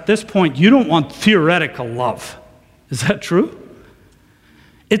it's at this point you don't want theoretical love. Is that true?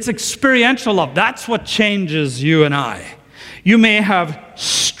 It's experiential love. That's what changes you and I. You may have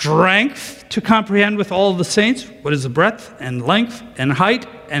strength to comprehend with all the saints what is the breadth and length and height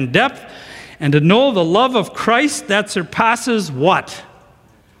and depth, and to know the love of Christ that surpasses what?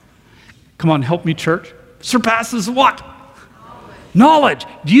 Come on, help me, church. Surpasses what? knowledge.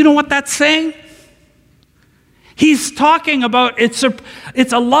 Do you know what that's saying? He's talking about it's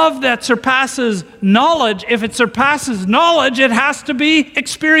a love that surpasses knowledge. If it surpasses knowledge, it has to be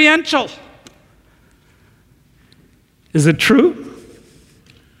experiential. Is it true?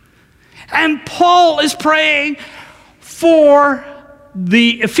 And Paul is praying for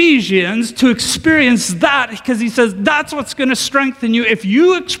the Ephesians to experience that, because he says that's what's going to strengthen you. If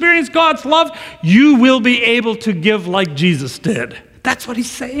you experience God's love, you will be able to give like Jesus did. That's what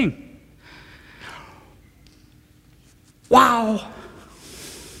he's saying. Wow.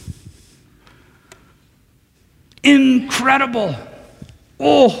 Incredible.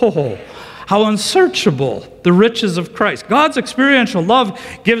 Oh, how unsearchable the riches of Christ. God's experiential love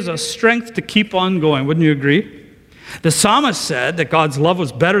gives us strength to keep on going. Wouldn't you agree? The psalmist said that God's love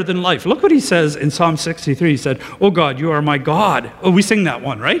was better than life. Look what he says in Psalm 63. He said, "Oh God, you are my God." Oh, we sing that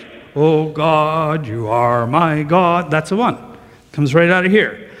one, right? "Oh God, you are my God." That's the one. Comes right out of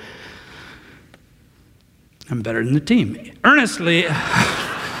here. I'm better than the team. Earnestly,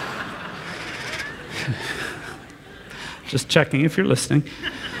 just checking if you're listening.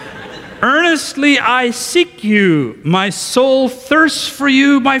 Earnestly I seek you. My soul thirsts for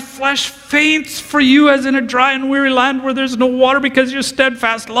you. My flesh faints for you as in a dry and weary land where there's no water, because your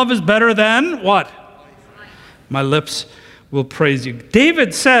steadfast love is better than what? My lips will praise you.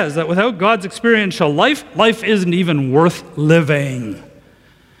 David says that without God's experiential life, life isn't even worth living.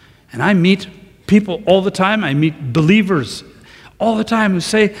 And I meet people all the time. I meet believers all the time who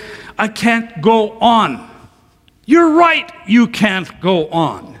say, "I can't go on." You're right, you can't go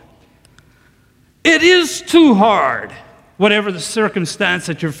on. It is too hard, whatever the circumstance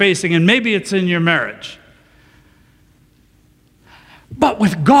that you're facing, and maybe it's in your marriage. But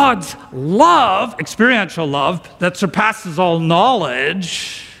with God's love, experiential love, that surpasses all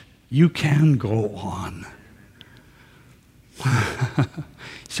knowledge, you can go on. You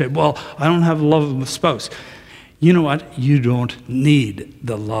say, "Well, I don't have the love of my spouse." You know what? You don't need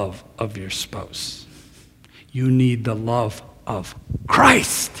the love of your spouse. You need the love of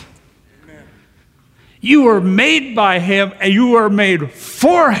Christ. Amen. You were made by him, and you were made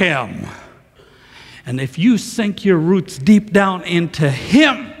for him. And if you sink your roots deep down into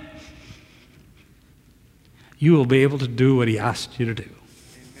him, you will be able to do what he asked you to do.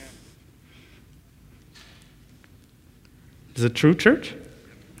 Amen. Is it true, church?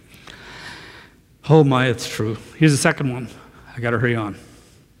 Oh my, it's true. Here's the second one. I got to hurry on.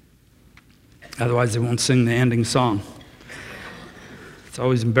 Otherwise, they won't sing the ending song. It's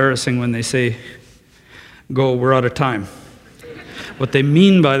always embarrassing when they say, "Go, we're out of time." What they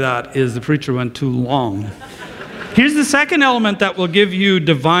mean by that is the preacher went too long. Here's the second element that will give you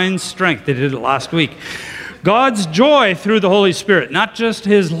divine strength. They did it last week. God's joy through the Holy Spirit. Not just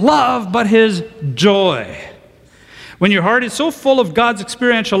his love, but his joy. When your heart is so full of God's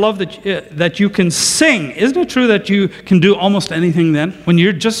experiential love that you can sing, isn't it true that you can do almost anything then? When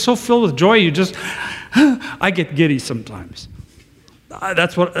you're just so filled with joy, you just, I get giddy sometimes.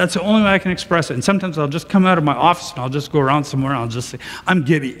 That's the only way I can express it. And sometimes I'll just come out of my office and I'll just go around somewhere and I'll just say, "I'm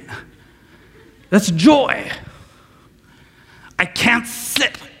giddy." That's joy. I can't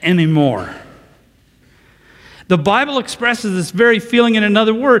sit anymore. The Bible expresses this very feeling in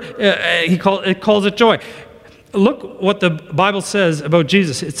another word. It calls it joy. Look what the Bible says about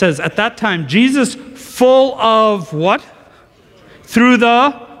Jesus. It says, at that time, Jesus, full of what? Through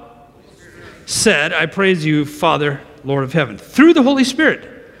the said, "I praise you, Father, Lord of heaven." Through the Holy Spirit.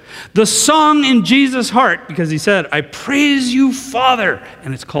 The song in Jesus' heart, because he said, "I praise you, Father,"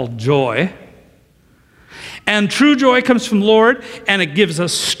 and it's called joy. And true joy comes from the Lord, and it gives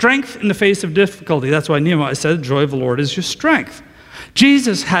us strength in the face of difficulty. That's why Nehemiah said, "The joy of the Lord is your strength."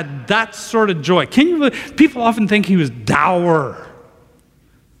 Jesus had that sort of joy. People often think he was dour.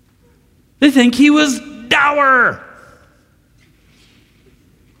 They think he was dour.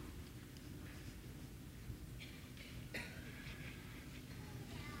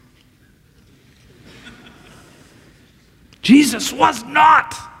 Jesus was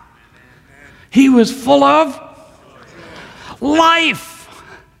not. He was full of life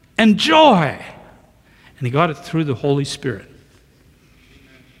and joy. And he got it through the Holy Spirit.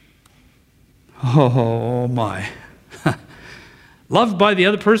 Oh my. Loved by the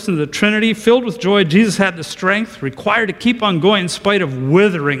other person of the Trinity, filled with joy, Jesus had the strength required to keep on going in spite of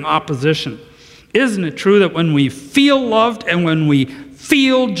withering opposition. Isn't it true that when we feel loved and when we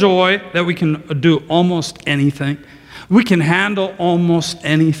feel joy, that we can do almost anything? We can handle almost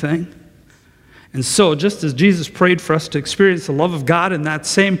anything. And so, just as Jesus prayed for us to experience the love of God in that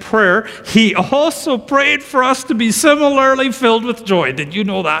same prayer, he also prayed for us to be similarly filled with joy. Did you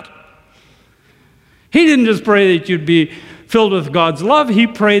know that? He didn't just pray that you'd be filled with God's love, he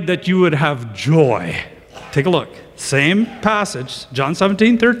prayed that you would have joy. Take a look. Same passage, John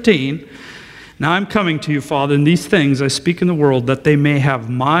 17:13. Now I'm coming to you, Father, and these things I speak in the world, that they may have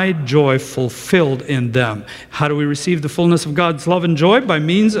my joy fulfilled in them. How do we receive the fullness of God's love and joy? By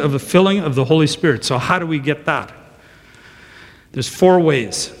means of the filling of the Holy Spirit. So how do we get that? There's 4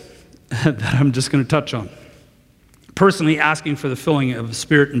 ways that I'm just going to touch on. Personally, asking for the filling of the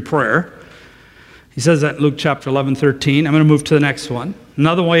Spirit in prayer. He says that in Luke chapter 11:13. I'm going to move to the next one.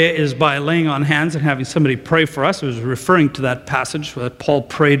 Another way is by laying on hands and having somebody pray for us. It was referring to that passage that Paul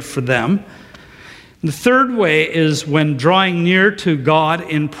prayed for them. The third way is when drawing near to God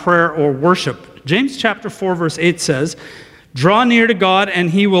in prayer or worship. James chapter 4 verse 8 says, draw near to God and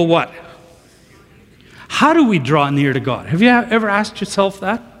he will what? How do we draw near to God? Have you ever asked yourself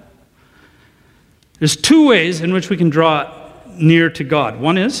that? There's 2 ways in which we can draw near to God.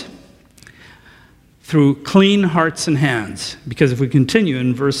 One is through clean hearts and hands. Because if we continue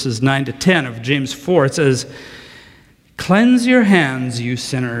in verses 9 to 10 of James 4, it says, cleanse your hands, you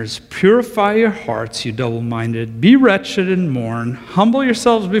sinners. Purify your hearts, you double-minded. Be wretched and mourn. Humble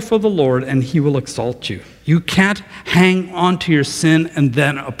yourselves before the Lord, and he will exalt you. You can't hang on to your sin and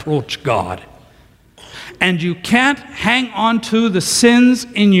then approach God. And you can't hang on to the sins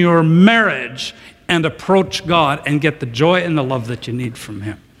in your marriage and approach God and get the joy and the love that you need from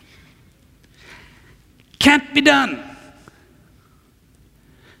him. Can't be done.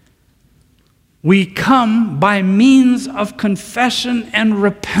 We come by means of confession and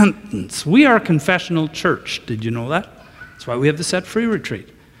repentance. We are a confessional church. Did you know that? That's why we have the Set Free Retreat.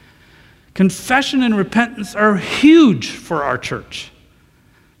 Confession and repentance are huge for our church.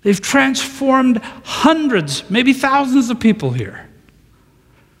 They've transformed hundreds, maybe thousands of people here.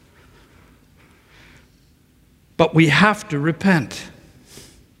 But we have to repent.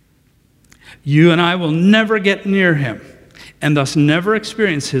 You and I will never get near him, and thus never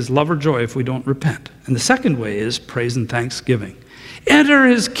experience his love or joy if we don't repent. And the second way is praise and thanksgiving. Enter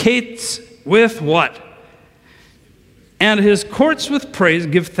his gates with what? And his courts with praise,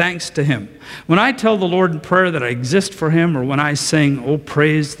 give thanks to him. When I tell the Lord in prayer that I exist for him, or when I sing, oh,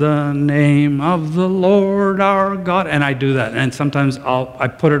 praise the name of the Lord our God, and I do that, and sometimes I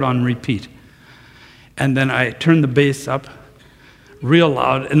put it on repeat. And then I turn the bass up real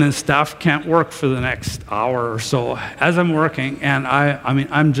loud, and then staff can't work for the next hour or so as I'm working, and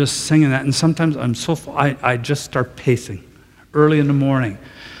I'm just singing that, and sometimes I'm so full, I just start pacing early in the morning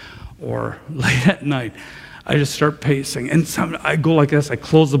or late at night. I just start pacing, and I go like this. I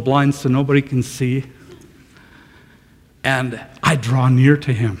close the blinds so nobody can see, and I draw near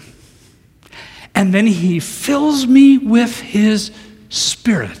to him, and then he fills me with his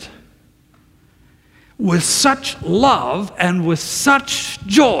Spirit, with such love and with such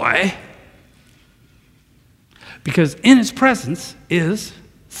joy, because in his presence is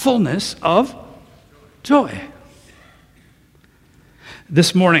fullness of joy.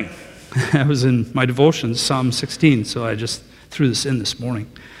 This morning, I was in my devotions, Psalm 16, so I just threw this in this morning.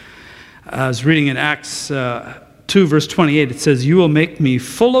 I was reading in Acts 2, verse 28, it says, you will make me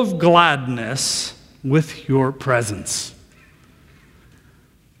full of gladness with your presence.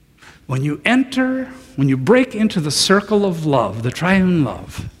 When you break into the circle of love, the triune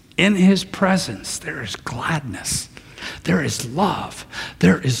love, in his presence, there is gladness, there is love,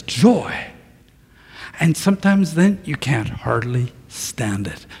 there is joy. And sometimes then you can't hardly stand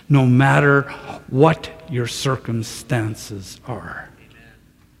it, no matter what your circumstances are.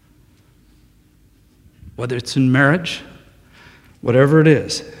 Whether it's in marriage, whatever it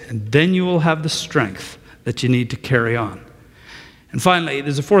is, and then you will have the strength that you need to carry on. And finally,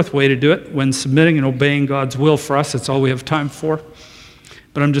 there's a fourth way to do it. When submitting and obeying God's will for us, that's all we have time for.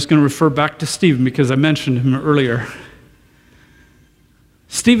 But I'm just going to refer back to Stephen because I mentioned him earlier.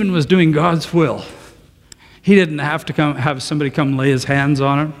 Stephen was doing God's will. He didn't have to have somebody come lay his hands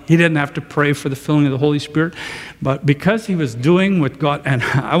on him. He didn't have to pray for the filling of the Holy Spirit. But because he was doing what God, and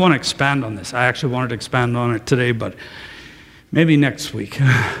I want to expand on this. I actually wanted to expand on it today, but maybe next week.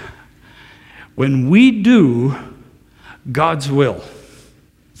 When we do God's will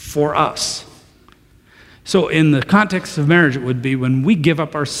for us. So in the context of marriage, it would be when we give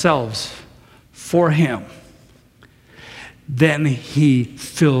up ourselves for him, then he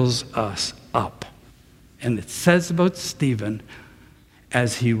fills us up. And it says about Stephen,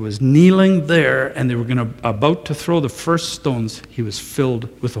 as he was kneeling there and they were about to throw the first stones, he was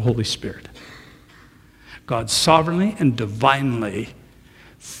filled with the Holy Spirit. God sovereignly and divinely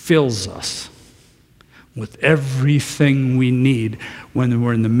fills us with everything we need when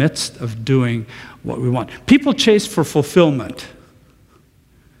we're in the midst of doing what we want. People chase for fulfillment.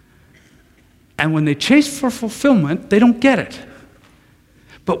 And when they chase for fulfillment, they don't get it.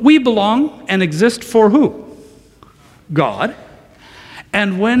 But we belong and exist for who? God.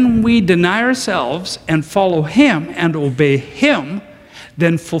 And when we deny ourselves and follow Him and obey Him,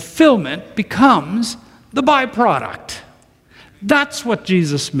 then fulfillment becomes the byproduct. That's what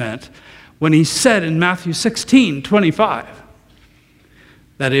Jesus meant when He said in Matthew 16:25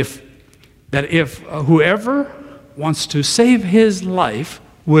 that if whoever wants to save his life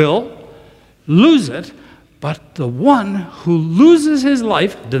will lose it, but the one who loses his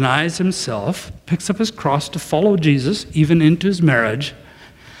life, denies himself, picks up his cross to follow Jesus, even into his marriage,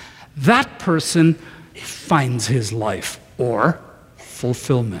 that person finds his life or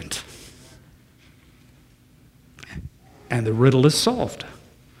fulfillment. And the riddle is solved.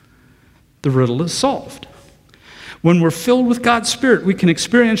 The riddle is solved. When we're filled with God's Spirit, we can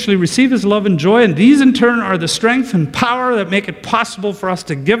experientially receive His love and joy, and these in turn are the strength and power that make it possible for us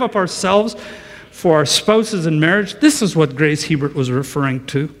to give up ourselves for our spouses in marriage. This is what Grace Hebert was referring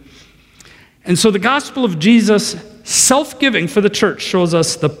to. And so the gospel of Jesus' self-giving for the church shows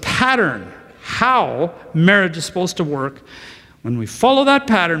us the pattern, how marriage is supposed to work. When we follow that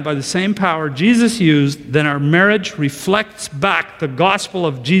pattern by the same power Jesus used, then our marriage reflects back the gospel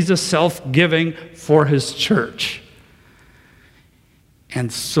of Jesus' self-giving for His church. And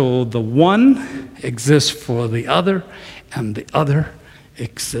so the one exists for the other, and the other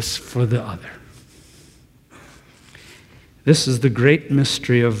exists for the other. This is the great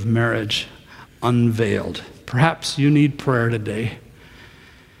mystery of marriage unveiled. Perhaps you need prayer today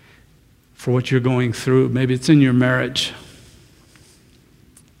for what you're going through. Maybe it's in your marriage.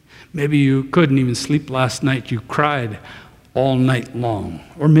 Maybe you couldn't even sleep last night. You cried all night long.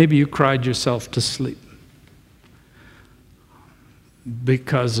 Or maybe you cried yourself to sleep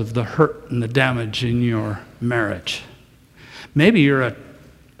because of the hurt and the damage in your marriage. Maybe you're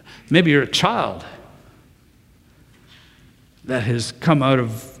a child that has come out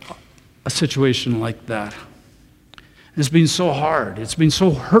of a situation like that. It's been so hard. It's been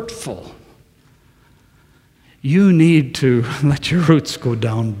so hurtful. You need to let your roots go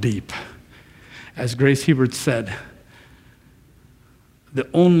down deep. As Grace Hebert said, the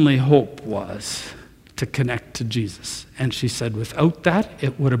only hope was to connect to Jesus. And she said, without that,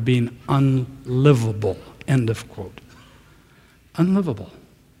 it would have been unlivable. End of quote. Unlivable.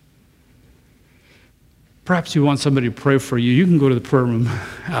 Perhaps you want somebody to pray for you. You can go to the prayer room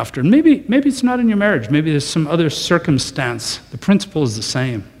after. And maybe it's not in your marriage. Maybe there's some other circumstance. The principle is the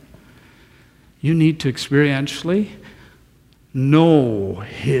same. You need to experientially know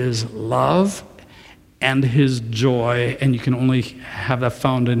His love and His joy, and you can only have that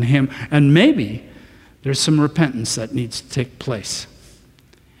found in Him. And maybe there's some repentance that needs to take place.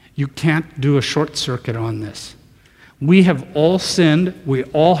 You can't do a short circuit on this. We have all sinned. We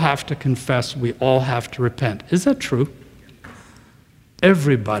all have to confess. We all have to repent. Is that true?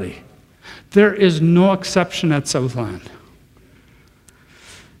 Everybody. There is no exception at Southland.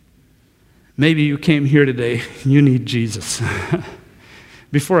 Maybe you came here today, you need Jesus.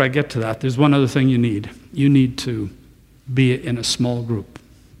 Before I get to that, there's one other thing you need. You need to be in a small group.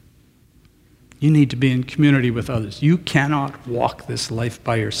 You need to be in community with others. You cannot walk this life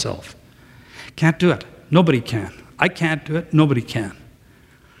by yourself. Can't do it. Nobody can. I can't do it. Nobody can.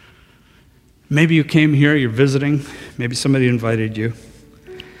 Maybe you came here, you're visiting. Maybe somebody invited you.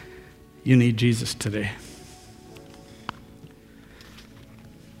 You need Jesus today.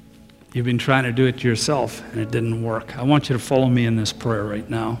 You've been trying to do it yourself, and it didn't work. I want you to follow me in this prayer right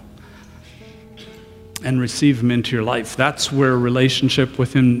now and receive Him into your life. That's where relationship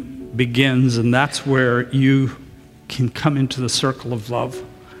with Him begins, and that's where you can come into the circle of love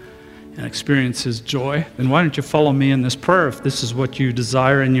and experience His joy. Then why don't you follow me in this prayer if this is what you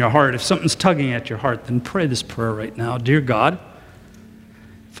desire in your heart? If something's tugging at your heart, then pray this prayer right now. Dear God,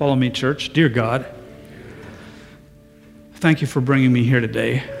 follow me, church. Dear God, thank you for bringing me here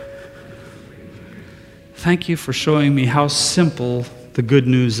today. Thank you for showing me how simple the good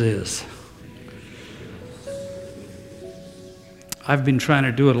news is. I've been trying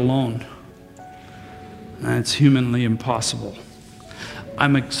to do it alone, and it's humanly impossible.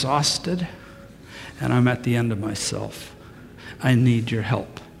 I'm exhausted, and I'm at the end of myself. I need your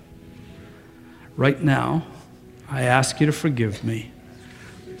help. Right now, I ask you to forgive me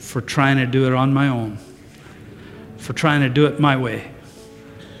for trying to do it on my own, for trying to do it my way.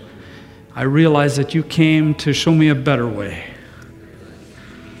 I realize that you came to show me a better way,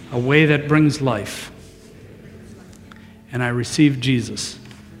 a way that brings life. And I receive Jesus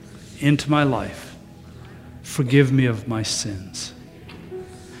into my life. Forgive me of my sins.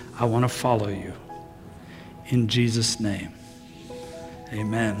 I want to follow you. In Jesus' name,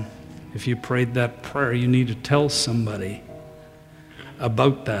 amen. If you prayed that prayer, you need to tell somebody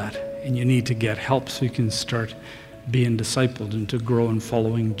about that, and you need to get help so you can start being discipled and to grow in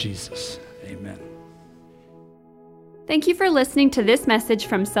following Jesus. Amen. Thank you for listening to this message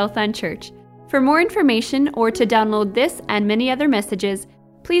from Southland Church. For more information or to download this and many other messages,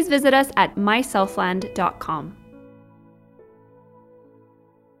 please visit us at mysouthland.com.